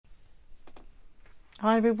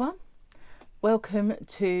Hi everyone, welcome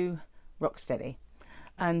to Rocksteady,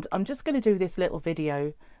 and I'm just going to do this little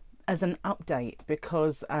video as an update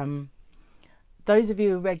because those of you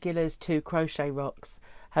who are regulars to Crochet Rocks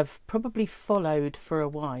have probably followed for a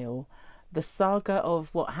while the saga of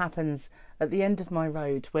what happens at the end of my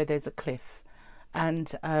road where there's a cliff,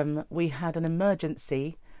 and we had an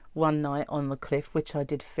emergency one night on the cliff which I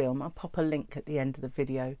did film. I'll pop a link at the end of the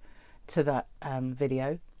video to that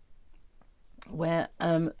video where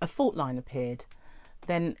a fault line appeared.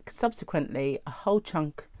 Then subsequently a whole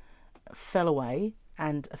chunk fell away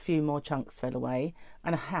and a few more chunks fell away,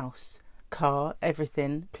 and a house, car,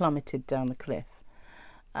 everything plummeted down the cliff.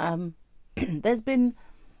 There's been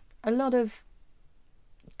a lot of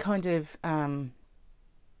kind of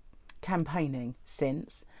campaigning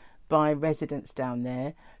since by residents down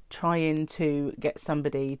there trying to get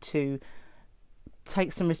somebody to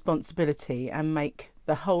take some responsibility and make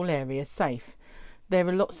the whole area safe. There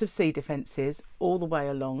are lots of sea defences all the way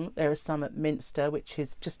along. There are some at Minster, which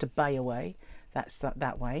is just a bay away, that's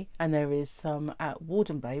that way, and there is some at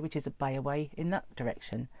Warden Bay, which is a bay away in that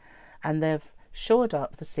direction, and they've shored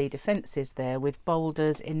up the sea defences there with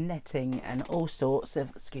boulders in netting and all sorts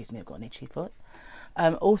of, excuse me, I've got an itchy foot,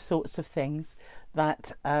 all sorts of things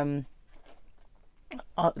that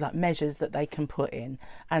like measures that they can put in.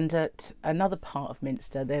 And at another part of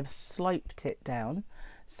Minster they've sloped it down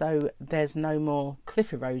so there's no more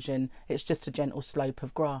cliff erosion, it's just a gentle slope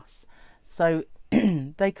of grass, so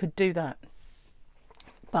they could do that.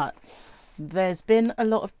 But there's been a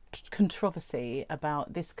lot of controversy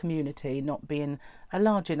about this community not being a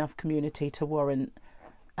large enough community to warrant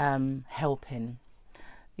helping.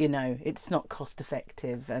 You know, it's not cost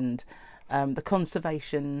effective, and the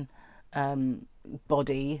conservation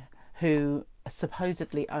body who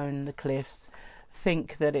supposedly own the cliffs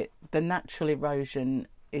think that the natural erosion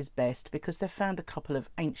is best because they've found a couple of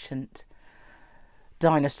ancient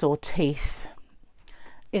dinosaur teeth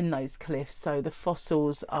in those cliffs, so the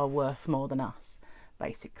fossils are worth more than us,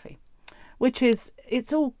 basically, which is,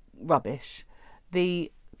 it's all rubbish. The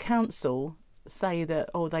council say that,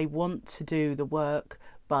 oh, they want to do the work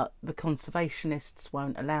but the conservationists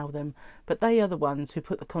won't allow them, but they are the ones who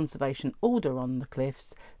put the conservation order on the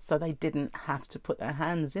cliffs so they didn't have to put their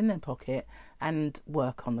hands in their pocket and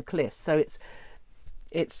work on the cliffs. So it's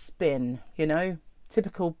spin, you know,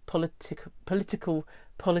 typical political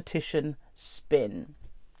politician spin.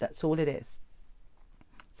 That's all it is.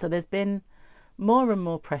 So there's been more and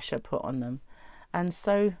more pressure put on them, and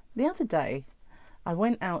so the other day I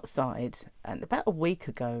went outside, and about a week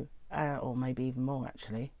ago, or maybe even more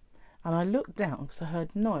actually, and I looked down because I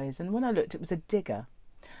heard noise, and when I looked it was a digger,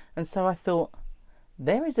 and so I thought,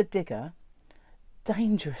 there is a digger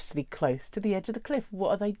dangerously close to the edge of the cliff. What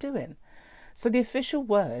are they doing? So the official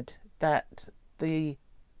word that the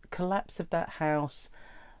collapse of that house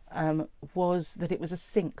was that it was a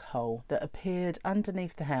sinkhole that appeared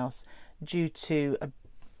underneath the house due to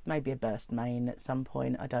maybe a burst main at some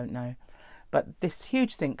point, I don't know, but this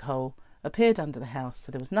huge sinkhole appeared under the house,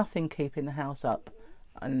 so there was nothing keeping the house up,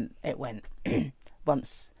 and it went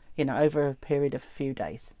once, you know, over a period of a few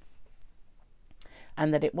days,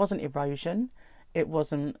 and that it wasn't erosion, it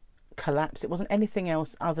wasn't collapse, it wasn't anything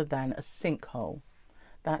else other than a sinkhole.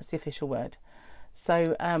 That's the official word.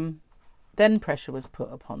 So then pressure was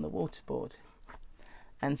put upon the water board,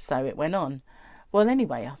 and so it went on. Well,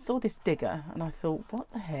 anyway, I saw this digger and I thought,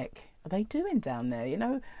 what the heck are they doing down there, you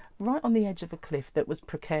know, right on the edge of a cliff that was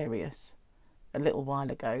precarious a little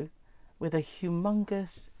while ago, with a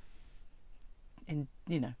humongous,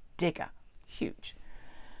 digger, huge,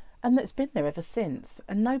 and that's been there ever since,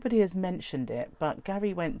 and nobody has mentioned it. But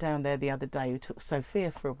Gary went down there the other day, who took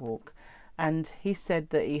Sophia for a walk, and he said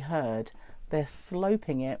that he heard they're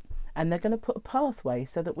sloping it and they're going to put a pathway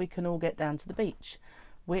so that we can all get down to the beach,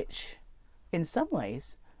 which in some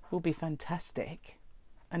ways will be fantastic,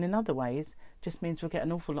 and in other ways just means we'll get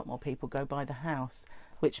an awful lot more people go by the house,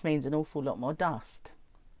 which means an awful lot more dust.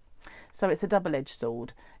 So it's a double-edged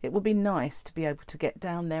sword. It would be nice to be able to get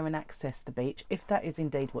down there and access the beach, if that is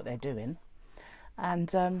indeed what they're doing,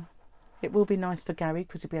 and it will be nice for Gary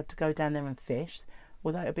because he'll be able to go down there and fish,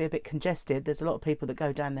 although it'll be a bit congested. There's a lot of people that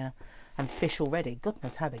go down there and fish already. God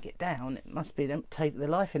knows how they get down. It must be them take their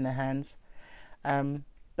life in their hands.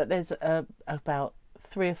 But there's about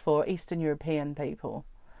 3 or 4 Eastern European people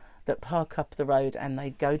that park up the road and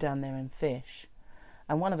they go down there and fish,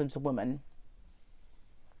 and one of them's a woman,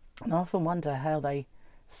 and I often wonder how they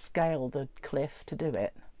scale the cliff to do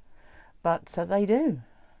it, but they do.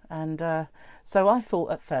 And so I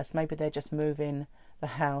thought at first maybe they're just moving the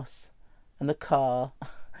house and the car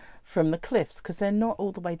from the cliffs, because they're not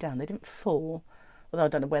all the way down. They didn't fall Although I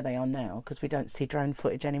don't know where they are now because we don't see drone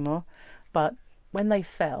footage anymore. But when they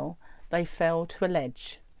fell to a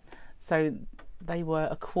ledge. So they were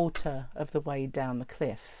a quarter of the way down the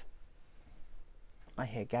cliff. I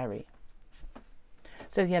hear Gary.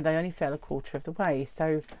 So yeah, they only fell a quarter of the way.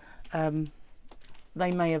 So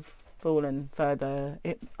they may have fallen further.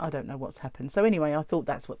 I don't know what's happened. So anyway, I thought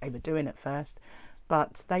that's what they were doing at first,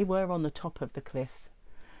 but they were on the top of the cliff.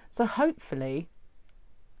 So hopefully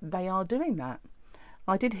they are doing that.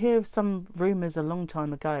 I did hear some rumours a long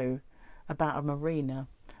time ago about a marina.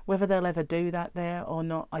 Whether they'll ever do that there or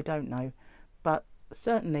not, I don't know. But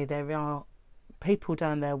certainly there are people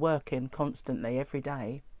down there working constantly every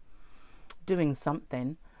day, doing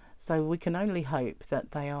something. So we can only hope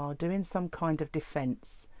that they are doing some kind of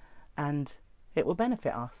defence, and it will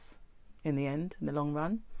benefit us in the end, in the long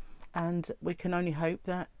run. And we can only hope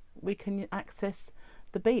that we can access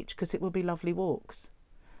the beach, because it will be lovely walks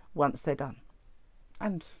once they're done,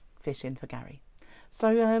 and fishing for Gary.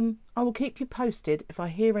 So I will keep you posted if I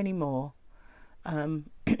hear any more.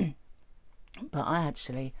 But I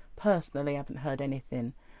actually personally haven't heard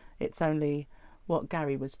anything. It's only what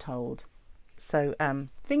Gary was told. So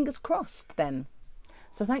fingers crossed then.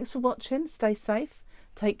 So thanks for watching. Stay safe,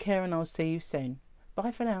 take care, and I'll see you soon.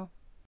 Bye for now.